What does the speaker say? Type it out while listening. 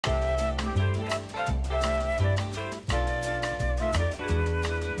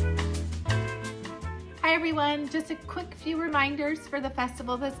everyone, just a quick few reminders for the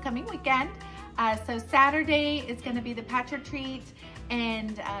festival this coming weekend. So Saturday is going to be the Patch or Treat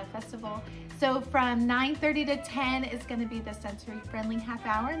and festival. So from 9:30 to 10 is going to be the sensory friendly half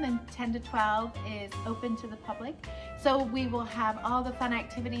hour, and then 10 to 12 is open to the public. So we will have all the fun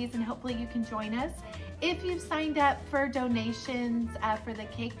activities, and hopefully you can join us. If you've signed up for donations for the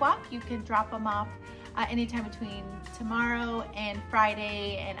cakewalk, you can drop them off anytime between tomorrow and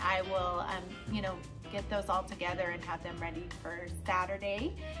Friday, and I will get those all together and have them ready for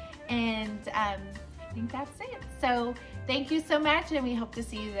Saturday. And I think that's it. So thank you so much, and we hope to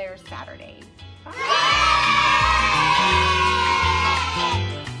see you there Saturday. Bye.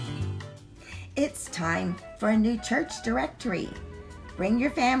 It's time for a new church directory. Bring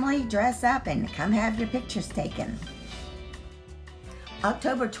your family, dress up, and come have your pictures taken.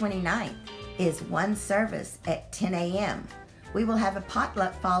 October 29th is one service at 10 a.m. We will have a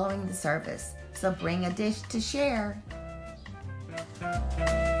potluck following the service, so bring a dish to share.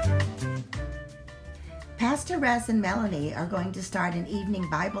 Pastor Russ and Melanie are going to start an evening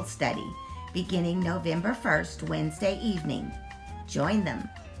Bible study beginning November 1st, Wednesday evening. Join them.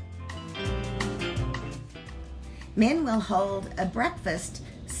 Men will hold a breakfast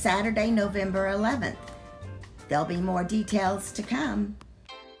Saturday, November 11th. There'll be more details to come.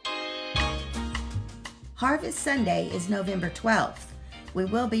 Harvest Sunday is November 12th. We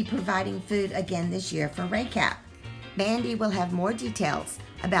will be providing food again this year for RACAP. Mandy will have more details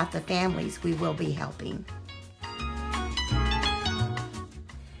about the families we will be helping.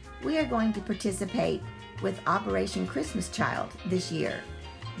 We are going to participate with Operation Christmas Child this year.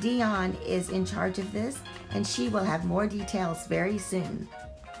 Dion is in charge of this, and she will have more details very soon.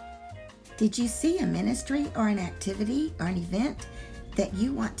 Did you see a ministry or an activity or an event that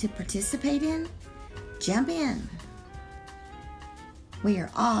you want to participate in? Jump in. We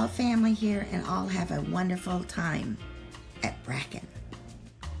are all family here and all have a wonderful time at Bracken.